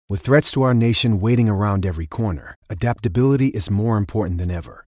With threats to our nation waiting around every corner, adaptability is more important than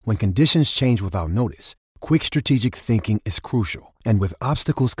ever. When conditions change without notice, quick strategic thinking is crucial. And with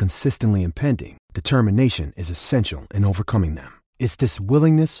obstacles consistently impending, determination is essential in overcoming them. It's this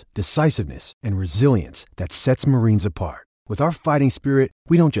willingness, decisiveness, and resilience that sets Marines apart. With our fighting spirit,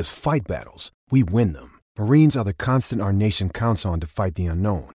 we don't just fight battles, we win them. Marines are the constant our nation counts on to fight the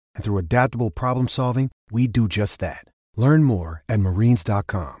unknown. And through adaptable problem solving, we do just that. Learn more at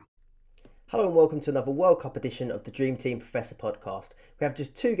marines.com. Hello and welcome to another World Cup edition of the Dream Team Professor podcast. We have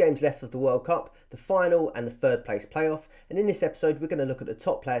just 2 games left of the World Cup, the final and the third place playoff, and in this episode we're going to look at the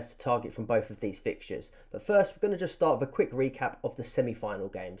top players to target from both of these fixtures. But first we're going to just start with a quick recap of the semi-final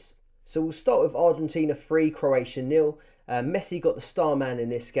games. So we'll start with Argentina 3, Croatia 0. Messi got the star man in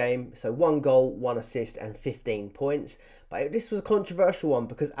this game, so 1 goal, 1 assist and 15 points. But this was a controversial one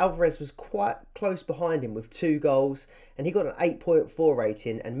because Alvarez was quite close behind him with 2 goals and he got an 8.4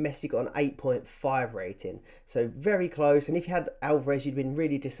 rating and Messi got an 8.5 rating. So very close, and if you had Alvarez you'd been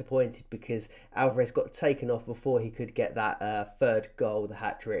really disappointed because Alvarez got taken off before he could get that third goal, the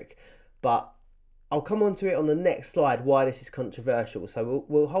hat-trick. But I'll come on to it on the next slide why this is controversial, so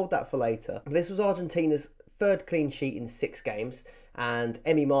we'll hold that for later. This was Argentina's third clean sheet in 6 games, and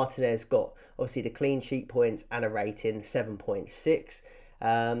Emi Martinez got obviously the clean sheet points and a rating 7.6.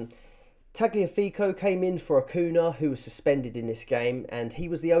 Tagliafico came in for Acuna, who was suspended in this game, and he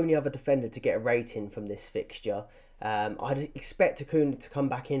was the only other defender to get a rating from this fixture. I'd expect Acuna to come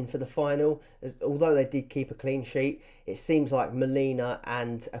back in for the final, although they did keep a clean sheet. It seems like Molina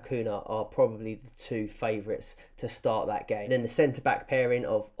and Acuna are probably the 2 favourites to start that game. And then the centre-back pairing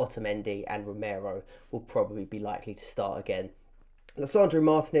of Otamendi and Romero will probably be likely to start again. Lisandro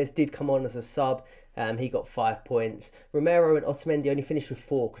Martinez did come on as a sub. He got 5 points. Romero and Otamendi only finished with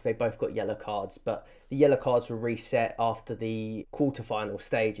 4 because they both got yellow cards, but the yellow cards were reset after the quarter-final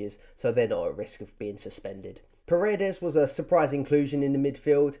stages, so they're not at risk of being suspended. Paredes was a surprise inclusion in the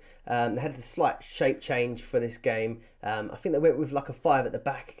midfield. They had a slight shape change for this game. I think they went with like a 5 at the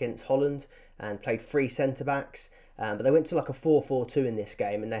back against Holland and played 3 centre-backs. But they went to like a 4-4-2 in this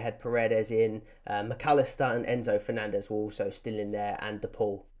game, and they had Paredes in, McAllister and Enzo Fernandez were also still in there, and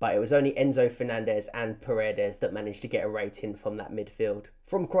DePaul. But it was only Enzo Fernandez and Paredes that managed to get a rating from that midfield.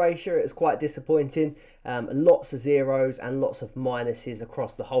 From Croatia, it was quite disappointing. Lots of zeros and lots of minuses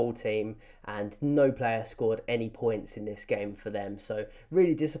across the whole team, and no player scored any points in this game for them. So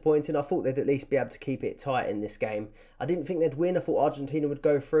really disappointing. I thought they'd at least be able to keep it tight in this game. I didn't think they'd win. I thought Argentina would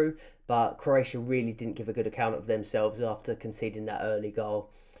go through, but Croatia really didn't give a good account of themselves after conceding that early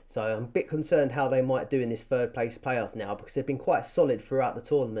goal. So I'm a bit concerned how they might do in this third place playoff now, because they've been quite solid throughout the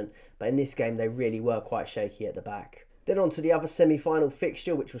tournament, but in this game they really were quite shaky at the back. Then on to the other semi-final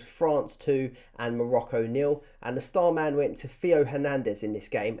fixture, which was France 2 and Morocco 0, and the star man went to Theo Hernandez in this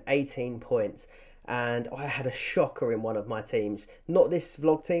game, 18 points. And I had a shocker in one of my teams. Not this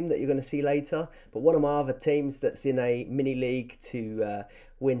vlog team that you're going to see later, but one of my other teams that's in a mini league to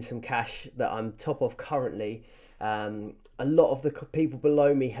win some cash that I'm top of currently. A lot of the people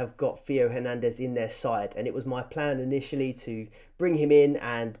below me have got Theo Hernandez in their side, and it was my plan initially to bring him in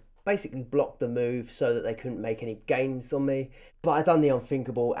and basically block the move so that they couldn't make any gains on me. But I done the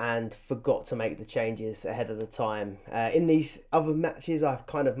unthinkable and forgot to make the changes ahead of the time. In these other matches, I've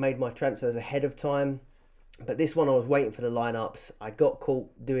kind of made my transfers ahead of time. But this one I was waiting for the lineups. I got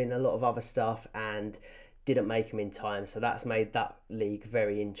caught doing a lot of other stuff and didn't make them in time. So that's made that league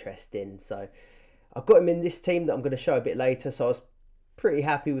very interesting. So I've got him in this team that I'm going to show a bit later. So I was pretty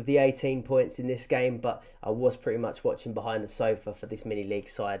happy with the 18 points in this game, but I was pretty much watching behind the sofa for this mini league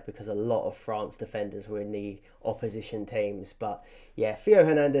side because a lot of France defenders were in the opposition teams. But yeah, Theo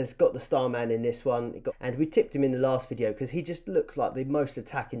Hernandez got the star man in this one, and we tipped him in the last video because he just looks like the most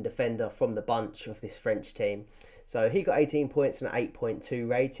attacking defender from the bunch of this French team. So he got 18 points and an 8.2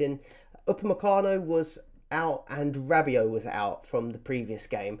 rating. Upamecano was out and Rabiot was out from the previous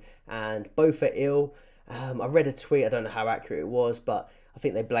game, and both are ill. I read a tweet, I don't know how accurate it was, but I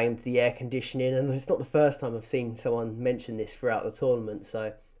think they blamed the air conditioning, and it's not the first time I've seen someone mention this throughout the tournament, so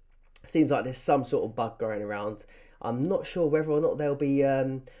it seems like there's some sort of bug going around. I'm not sure whether or not they'll be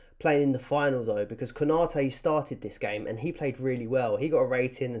playing in the final though, because Konate started this game and he played really well. He got a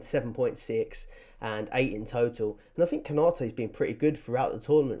rating of 7.6 and 8 in total, and I think Konate's been pretty good throughout the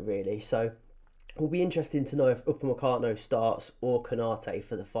tournament really, so it will be interesting to know if Upamecano starts or Konate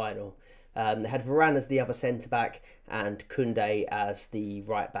for the final. They had Varane as the other centre-back and Koundé as the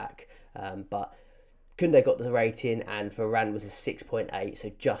right-back. But Koundé got the rating and Varane was a 6.8,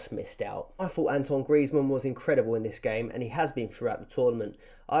 so just missed out. I thought Antoine Griezmann was incredible in this game, and he has been throughout the tournament.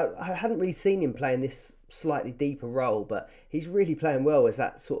 I hadn't really seen him play in this slightly deeper role, but he's really playing well as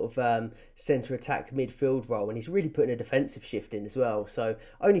that sort of centre attack midfield role, and he's really putting a defensive shift in as well. So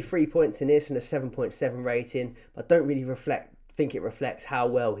only 3 points in this and a 7.7 rating, but don't really think it reflects how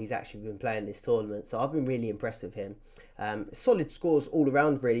well he's actually been playing this tournament. So I've been really impressed with him. Solid scores all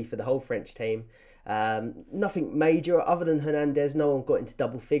around really for the whole French team. Nothing major other than Hernandez. No one got into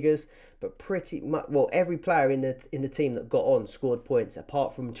double figures, but pretty much every player in the team that got on scored points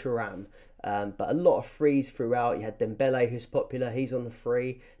apart from Thuram. But a lot of frees throughout. You had Dembele, who's popular, he's on the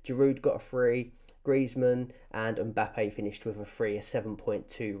free. Giroud got a free. Griezmann and Mbappe finished with a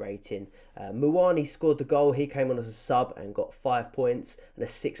 7.2 rating. Muani scored the goal. He came on as a sub and got 5 points and a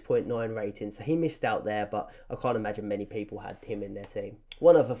 6.9 rating. So he missed out there, but I can't imagine many people had him in their team.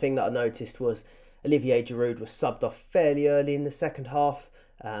 One other thing that I noticed was Olivier Giroud was subbed off fairly early in the second half.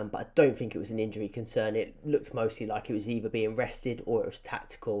 But I don't think it was an injury concern. It looked mostly like it was either being rested or it was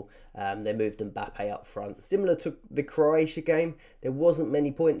tactical. They moved Mbappe up front. Similar to the Croatia game, there wasn't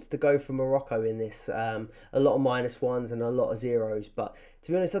many points to go for Morocco in this. A lot of -1s and a lot of zeros. But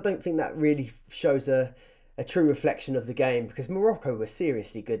to be honest, I don't think that really shows a true reflection of the game, because Morocco were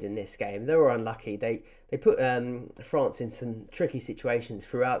seriously good in this game. They were unlucky. They put France in some tricky situations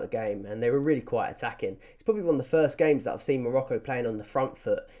throughout the game, and they were really quite attacking. It's probably one of the first games that I've seen Morocco playing on the front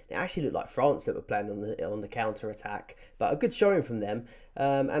foot. It actually looked like France that were playing on the counter attack, but a good showing from them.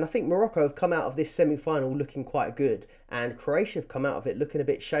 And I think Morocco have come out of this semi-final looking quite good, and Croatia have come out of it looking a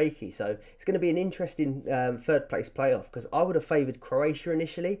bit shaky. So it's going to be an interesting third place playoff, because I would have favoured Croatia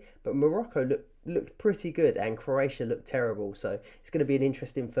initially, but Morocco looked pretty good and Croatia looked terrible. So it's going to be an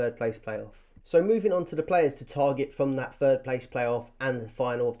interesting third place playoff. So moving on to the players to target from that third place playoff and the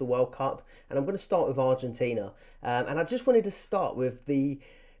final of the World Cup. And I'm going to start with Argentina. And I just wanted to start with the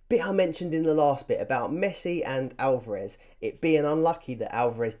bit I mentioned in the last bit about Messi and Alvarez. It being unlucky that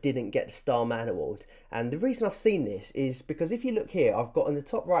Alvarez didn't get the Star Man Award. And the reason I've seen this is because if you look here, I've got in the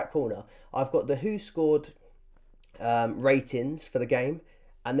top right corner, I've got the who scored ratings for the game.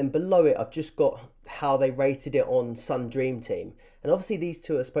 And then below it, I've just got how they rated it on Sun Dream Team. And obviously these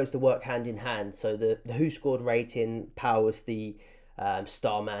two are supposed to work hand in hand. So the who scored rating powers the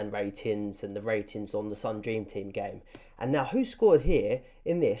Starman ratings and the ratings on the Sun Dream Team game. And now who scored here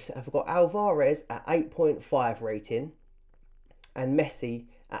in this, I've got Alvarez at 8.5 rating and Messi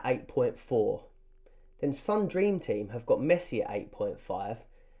at 8.4. Then Sun Dream Team have got Messi at 8.5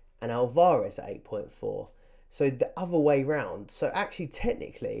 and Alvarez at 8.4. So the other way round. So actually,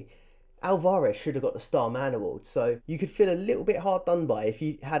 technically, Alvarez should have got the Star Man Award. So you could feel a little bit hard done by if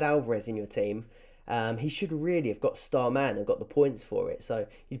you had Alvarez in your team. He should really have got Star Man and got the points for it. So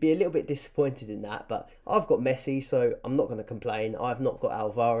you'd be a little bit disappointed in that. But I've got Messi, so I'm not going to complain. I've not got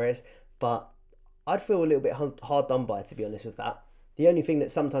Alvarez, but I'd feel a little bit hard done by, to be honest with that. The only thing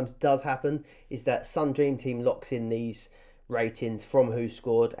that sometimes does happen is that Sun Dream Team locks in these ratings from who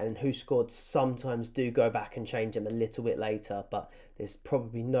scored, and who scored sometimes do go back and change them a little bit later, but there's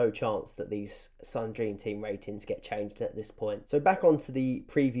probably no chance that these Sun Dream Team ratings get changed at this point. So back onto the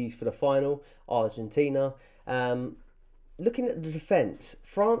previews for the final, Argentina. Looking at the defence,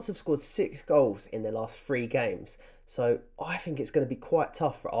 France have scored 6 goals in their last 3 games, so I think it's going to be quite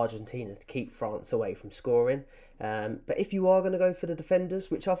tough for Argentina to keep France away from scoring. But if you are going to go for the defenders,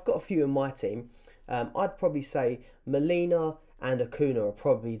 which I've got a few in my team, I'd probably say Molina and Acuna are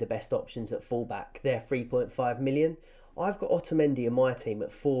probably the best options at fullback. They're 3.5 million. I've got Otamendi in my team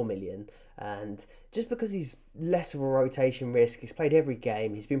at 4 million. And just because he's less of a rotation risk, he's played every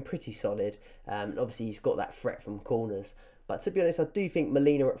game, he's been pretty solid. Obviously, he's got that threat from corners. But to be honest, I do think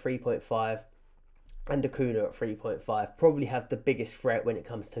Molina at 3.5 and Acuna at 3.5 probably have the biggest threat when it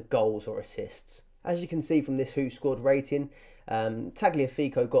comes to goals or assists. As you can see from this who scored rating,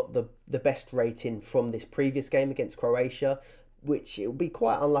 Tagliafico got the best rating from this previous game against Croatia, which it would be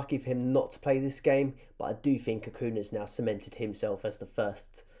quite unlucky for him not to play this game, but I do think Acuna's now cemented himself as the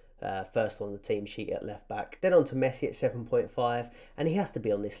first one on the team sheet at left back. Then on to Messi at 7.5, and he has to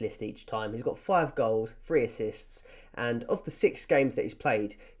be on this list each time. He's got 5 goals, 3 assists, and of the 6 games that he's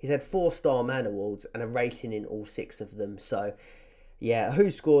played, he's had 4 Star Man Awards and a rating in all 6 of them. So yeah, who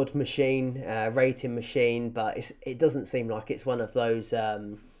scored machine, rating machine, but it doesn't seem like it's one of those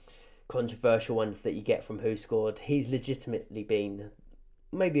controversial ones that you get from who scored. He's legitimately been,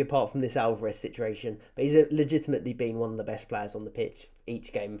 maybe apart from this Alvarez situation, but he's legitimately been one of the best players on the pitch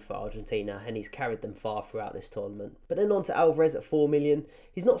each game for Argentina, and he's carried them far throughout this tournament. But then on to Alvarez at 4 million.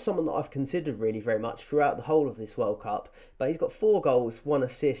 He's not someone that I've considered really very much throughout the whole of this World Cup, but he's got 4 goals, 1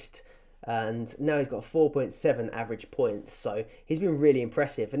 assist, and now he's got 4.7 average points, so he's been really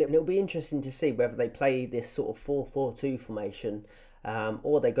impressive. And it'll be interesting to see whether they play this sort of 4-4-2 formation,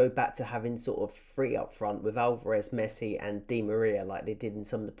 or they go back to having sort of three up front with Alvarez, Messi and Di Maria like they did in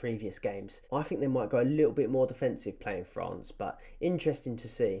some of the previous games. I think they might go a little bit more defensive playing France, but interesting to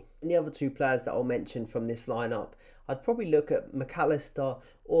see. And the other two players that I'll mention from this lineup, I'd probably look at McAllister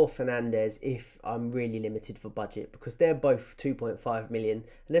or Fernandes if I'm really limited for budget, because they're both 2.5 million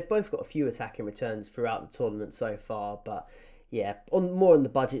and they've both got a few attacking returns throughout the tournament so far. But yeah, more on the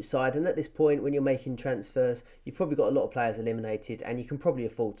budget side, and at this point when you're making transfers, you've probably got a lot of players eliminated and you can probably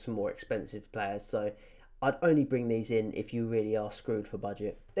afford some more expensive players. So I'd only bring these in if you really are screwed for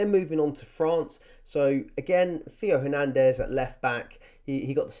budget. Then moving on to France. So again, Theo Hernandez at left back.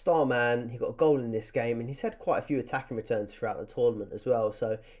 He got the star man, he got a goal in this game, and he's had quite a few attacking returns throughout the tournament as well.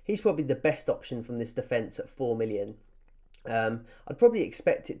 So he's probably the best option from this defence at 4 million. I'd probably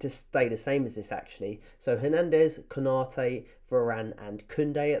expect it to stay the same as this actually. So Hernandez, Konate, Varane and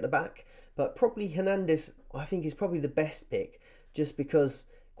Koundé at the back. But probably Hernandez, I think, is probably the best pick, just because,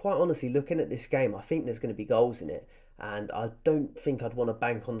 quite honestly, looking at this game, I think there's going to be goals in it. And I don't think I'd want to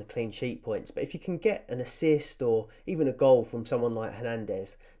bank on the clean sheet points. But if you can get an assist or even a goal from someone like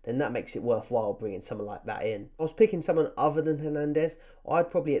Hernandez, then that makes it worthwhile bringing someone like that in. I was picking someone other than Hernandez. I'd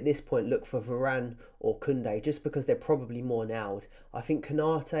probably at this point look for Varane or Koundé, just because they're probably more nailed. I think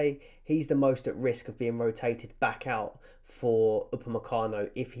Konate, he's the most at risk of being rotated back out for Upamecano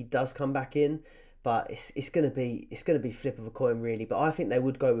if he does come back in. But it's going to be flip of a coin really. But I think they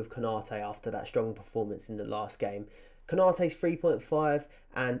would go with Konate after that strong performance in the last game. Konate's 3.5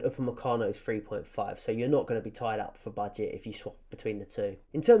 and Upamecano's 3.5, so you're not going to be tied up for budget if you swap between the two.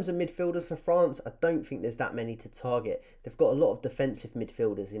 In terms of midfielders for France, I don't think there's that many to target. They've got a lot of defensive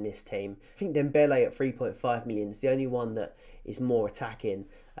midfielders in this team. I think Dembele at 3.5 million is the only one that is more attacking,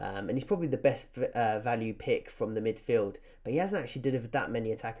 and he's probably the best value pick from the midfield. But he hasn't actually delivered that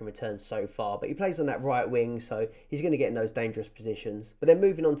many attacking returns so far. But he plays on that right wing, so he's going to get in those dangerous positions. But then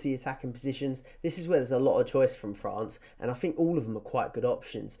moving on to the attacking positions, this is where there's a lot of choice from France, and I think all of them are quite good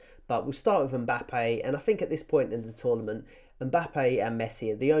options. But we'll start with Mbappe, and I think at this point in the tournament, Mbappe and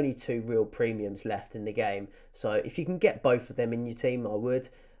Messi are the only two real premiums left in the game. So if you can get both of them in your team, I would.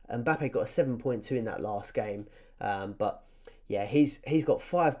 Mbappe got a 7.2 in that last game, but yeah, he's got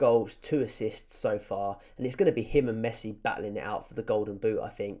 5 goals, 2 assists so far, and it's going to be him and Messi battling it out for the Golden Boot, I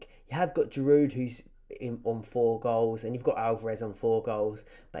think. You have got Giroud, who's on 4 goals, and you've got Alvarez on 4 goals,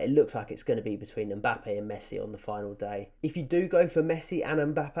 but it looks like it's going to be between Mbappe and Messi on the final day. If you do go for Messi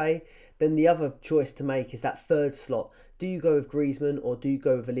and Mbappe, then the other choice to make is that third slot. Do you go with Griezmann or do you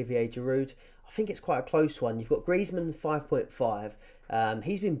go with Olivier Giroud? I think it's quite a close one. You've got Griezmann 5.5.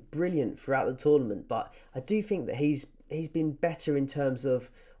 He's been brilliant throughout the tournament, but I do think that he's been better in terms of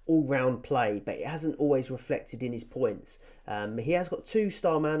all-round play, but it hasn't always reflected in his points. He has got 2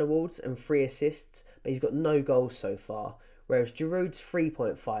 Star Man awards and 3 assists, but he's got no goals so far, whereas Giroud's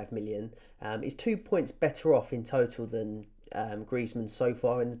 3.5 million is 2 points better off in total than Griezmann so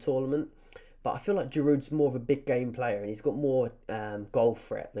far in the tournament. But I feel like Giroud's more of a big game player and he's got more goal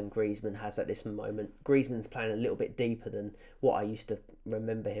threat than Griezmann has at this moment. Griezmann's playing a little bit deeper than what I used to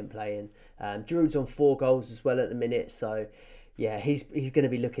remember him playing. Giroud's on 4 goals as well at the minute, so yeah, he's going to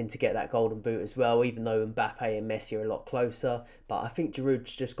be looking to get that Golden Boot as well, even though Mbappe and Messi are a lot closer. But I think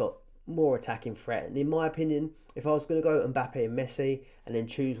Giroud's just got more attacking threat, and in my opinion, if I was going to go Mbappe and Messi and then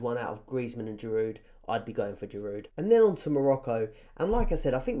choose one out of Griezmann and Giroud, I'd be going for Giroud. And then on to Morocco, and like I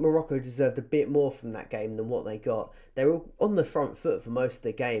said, I think Morocco deserved a bit more from that game than what they got. They were on the front foot for most of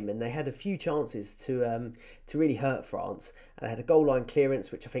the game, and they had a few chances to really hurt France. And they had a goal line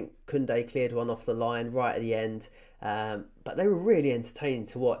clearance, which I think Koundé cleared one off the line right at the end. But they were really entertaining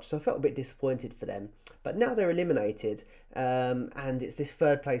to watch, so I felt a bit disappointed for them. But now they're eliminated, and it's this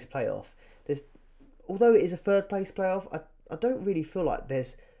third place playoff. Although it is a third place playoff, I don't really feel like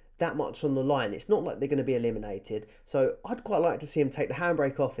there's that much on the line. It's not like they're going to be eliminated, so I'd quite like to see them take the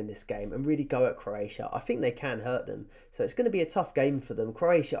handbrake off in this game and really go at Croatia. I think they can hurt them, so it's going to be a tough game for them.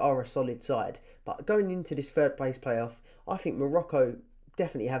 Croatia are a solid side, but going into this third place playoff, I think Morocco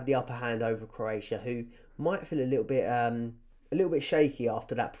definitely have the upper hand over Croatia, who might feel a little bit shaky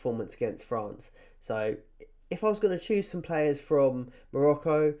after that performance against France. So if I was going to choose some players from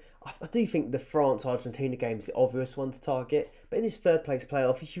Morocco, I do think the France-Argentina game is the obvious one to target. But in this third place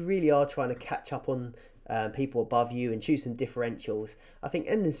playoff, if you really are trying to catch up on people above you and choose some differentials. I think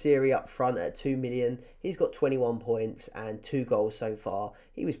En-Nesyri up front at 2 million, he's got 21 points and 2 goals so far.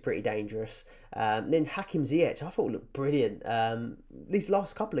 He was pretty dangerous. Then Hakim Ziyech, I thought looked brilliant. These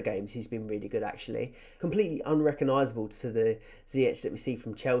last couple of games he's been really good actually. Completely unrecognisable to the Ziyech that we see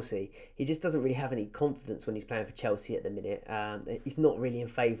from Chelsea. He just doesn't really have any confidence when he's playing for Chelsea at the minute. He's not really in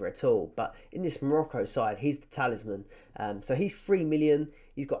favour at all. But in this Morocco side, he's the talisman. So he's 3 million.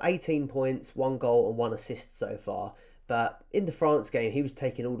 He's got 18 points, 1 goal and 1 assist so far. But in the France game, he was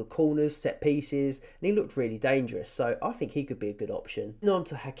taking all the corners, set pieces, and he looked really dangerous. So I think he could be a good option. And on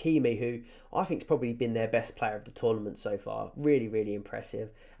to Hakimi, who I think's probably been their best player of the tournament so far. Really, really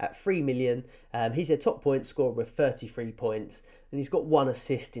impressive. At 3 million, he's their top point scorer with 33 points. And he's got 1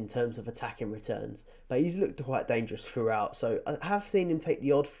 assist in terms of attacking returns. But he's looked quite dangerous throughout. So I have seen him take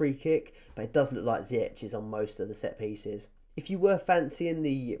the odd free kick, but it does look like Ziyech is on most of the set pieces. If you were fancying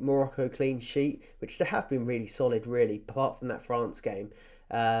the Morocco clean sheet, which they have been really solid really, apart from that France game,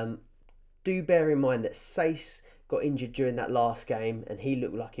 do bear in mind that Saïss got injured during that last game and he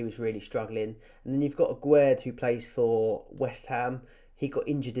looked like he was really struggling. And then you've got Aguerd who plays for West Ham. He got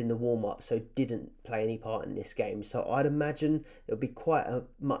injured in the warm-up, so didn't play any part in this game. So I'd imagine it'll be quite a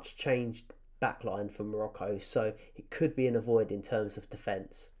much changed backline for Morocco, so it could be an avoid in terms of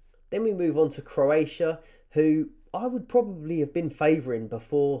defence. Then we move on to Croatia, who I would probably have been favouring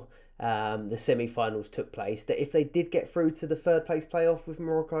before the semi-finals took place, that if they did get through to the third place playoff with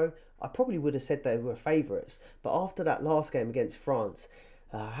Morocco, I probably would have said they were favourites. But after that last game against France,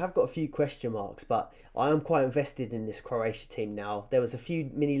 I have got a few question marks, but I am quite invested in this Croatia team now. There was a few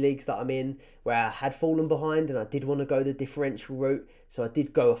mini leagues that I'm in where I had fallen behind and I did want to go the differential route, so I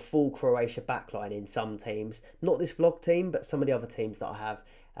did go a full Croatia backline in some teams. Not this vlog team, but some of the other teams that I have.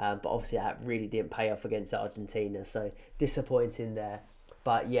 But obviously that really didn't pay off against Argentina, so disappointing there.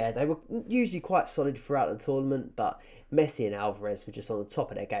 But yeah, they were usually quite solid throughout the tournament, but Messi and Alvarez were just on the top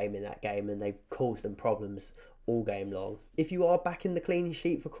of their game in that game and they caused them problems all game long. If you are backing the clean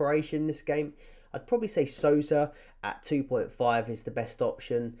sheet for Croatia in this game, I'd probably say Sousa at 2.5 is the best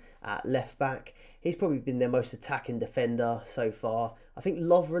option at left back. He's probably been their most attacking defender so far. I think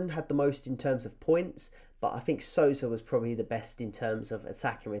Lovren had the most in terms of points, but I think Sousa was probably the best in terms of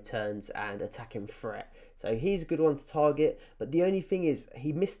attacking returns and attacking threat. So he's a good one to target, but the only thing is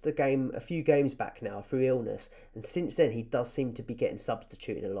he missed the game a few games back now through illness, and since then he does seem to be getting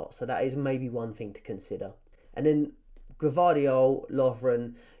substituted a lot, so that is maybe one thing to consider. And then Gvardiol,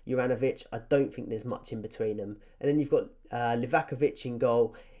 Lovren, Juranovic, I don't think there's much in between them. And then you've got Livakovic in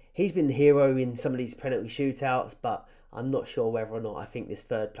goal. He's been the hero in some of these penalty shootouts, but I'm not sure whether or not I think this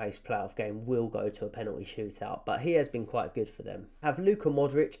third place playoff game will go to a penalty shootout, but he has been quite good for them. Have Luka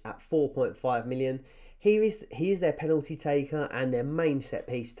Modric at 4.5 million. He is their penalty taker and their main set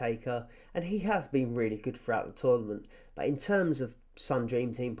piece taker, and he has been really good throughout the tournament. But in terms of Sun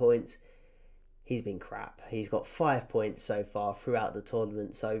Dream Team points, he's been crap. He's got 5 points so far throughout the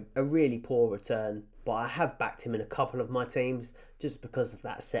tournament, so a really poor return. But I have backed him in a couple of my teams just because of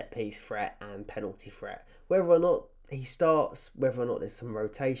that set piece threat and penalty threat. Whether or not he starts, whether or not there's some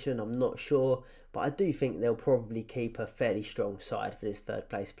rotation, I'm not sure. But I do think they'll probably keep a fairly strong side for this third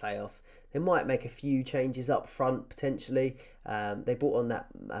place playoff. They might make a few changes up front potentially. They brought on that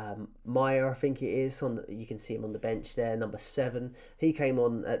Maya, I think it is. You can see him on the bench there, number 7. He came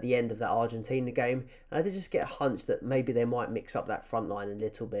on at the end of that Argentina game. And I did just get a hunch that maybe they might mix up that front line a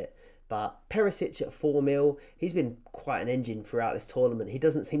little bit. But Perisic at 4 mil, he's been quite an engine throughout this tournament. He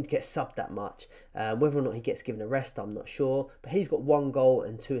doesn't seem to get subbed that much. Whether or not he gets given a rest, I'm not sure. But he's got 1 goal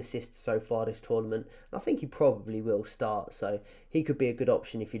and 2 assists so far this tournament. And I think he probably will start. So he could be a good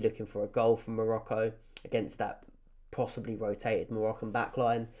option if you're looking for a goal from Morocco against that possibly rotated Moroccan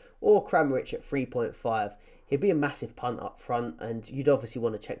backline. Or Kramaric at 3.5. He'd be a massive punt up front, and you'd obviously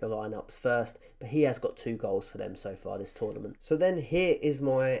want to check the lineups first, but he has got 2 goals for them so far this tournament. So then here is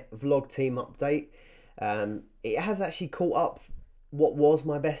my vlog team update. It has actually caught up what was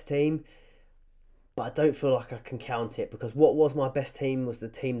my best team, but I don't feel like I can count it, because what was my best team was the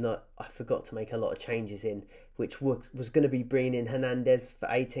team that I forgot to make a lot of changes in, which was going to be bringing in Hernandez for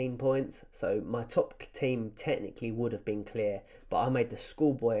 18 points. So my top team technically would have been clear, but I made the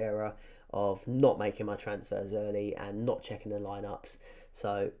schoolboy error of not making my transfers early and not checking the lineups.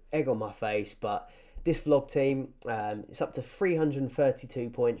 So egg on my face, but this vlog team, it's up to 332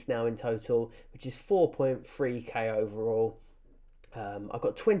 points now in total, which is 4.3k overall. I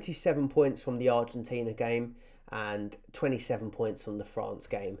got 27 points from the Argentina game and 27 points from the France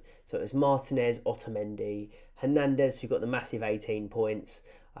game. So it was Martinez, Otamendi, Hernandez, who got the massive 18 points.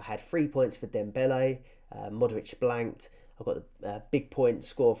 I had 3 points for Dembele, Modric blanked. I've got a big point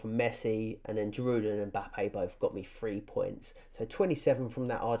score from Messi, and then Giroud and Mbappe both got me 3 points. So 27 from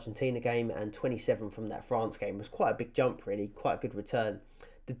that Argentina game and 27 from that France game was quite a big jump, really, quite a good return.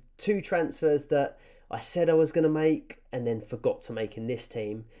 The 2 transfers that I said I was going to make and then forgot to make in this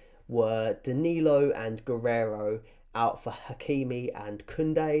team were Danilo and Guerrero out for Hakimi and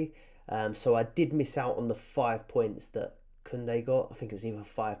Koundé. So I did miss out on the 5 points that Koundé got. I think it was either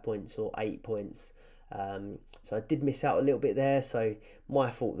 5 points or 8 points. So I did miss out a little bit there, so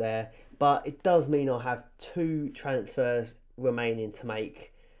my fault there. But it does mean I have 2 transfers remaining to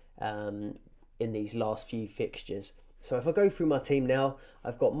make in these last few fixtures. So if I go through my team now,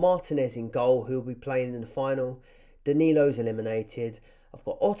 I've got Martinez in goal, who will be playing in the final. Danilo's eliminated. I've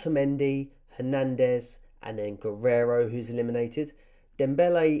got Otamendi, Hernandez, and then Guerrero, who's eliminated.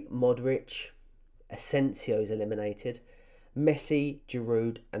 Dembele, Modric, Asensio's eliminated. Messi,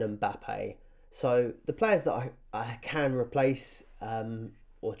 Giroud, and Mbappe. So the players that I can replace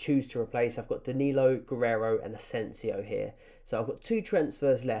or choose to replace, I've got Danilo, Guerrero, and Asensio here. So I've got 2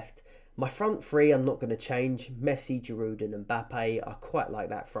 transfers left. My front 3 I'm not going to change. Messi, Giroud, and Mbappe. I quite like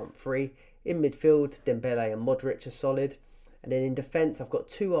that front 3. In midfield, Dembele and Modric are solid. And then in defence, I've got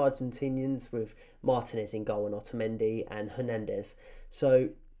 2 Argentinians with Martinez in goal and Otamendi and Hernandez. So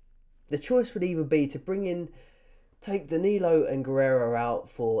the choice would either be to take Danilo and Guerrero out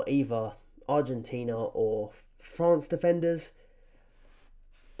for either Argentina or France defenders.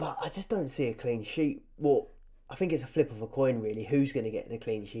 But I just don't see a clean sheet. Well, I think it's a flip of a coin, really. Who's going to get the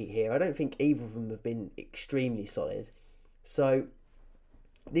clean sheet here? I don't think either of them have been extremely solid. So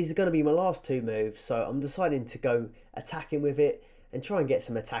these are going to be my last 2 moves. So I'm deciding to go attacking with it and try and get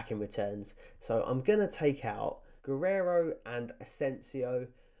some attacking returns. So I'm going to take out Guerrero and Asensio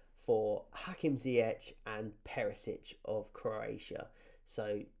for Hakim Ziyech and Perisic of Croatia.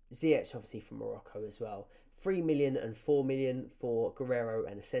 So Ziyech obviously from Morocco as well. 3 million and 4 million for Guerrero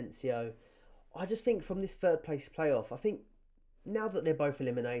and Asensio. I just think from this 3rd place playoff, I think now that they're both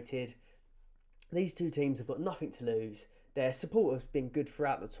eliminated, these 2 teams have got nothing to lose. Their support has been good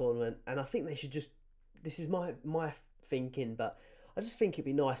throughout the tournament, and I think they should just, this is my thinking, but I just think it'd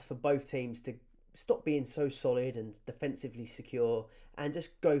be nice for both teams to stop being so solid and defensively secure and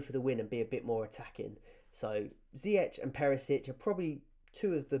just go for the win and be a bit more attacking. So Ziyech and Perisic are probably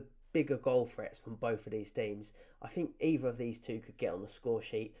 2 of the bigger goal threats from both of these teams. I think either of these 2 could get on the score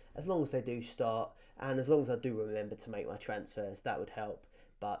sheet as long as they do start, and as long as I do remember to make my transfers, that would help.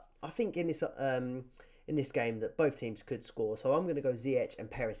 But I think in this game that both teams could score, so I'm going to go Ziyech and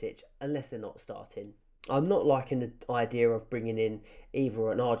Perisic unless they're not starting. I'm not liking the idea of bringing in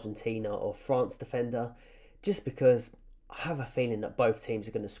either an Argentina or France defender, just because I have a feeling that both teams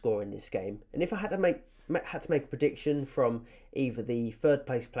are going to score in this game. And if I had to make a prediction from either the 3rd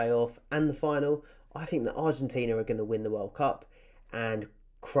place playoff and the final, I think that Argentina are going to win the World Cup and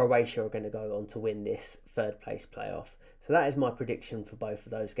Croatia are going to go on to win this 3rd place playoff. So that is my prediction for both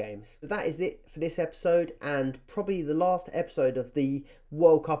of those games. So that is it for this episode, and probably the last episode of the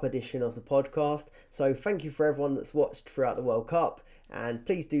World Cup edition of the podcast. So thank you for everyone that's watched throughout the World Cup, and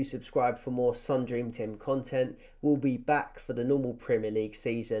please do subscribe for more Sun Dream Team content. We'll be back for the normal Premier League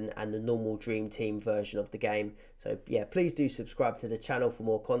season and the normal Dream Team version of the game. So yeah, please do subscribe to the channel for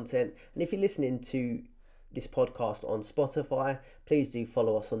more content. And if you're listening to this podcast on Spotify, please do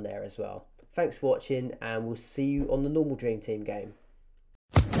follow us on there as well. Thanks for watching, and we'll see you on the normal Dream Team game.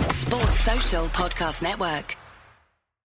 Sports Social Podcast Network.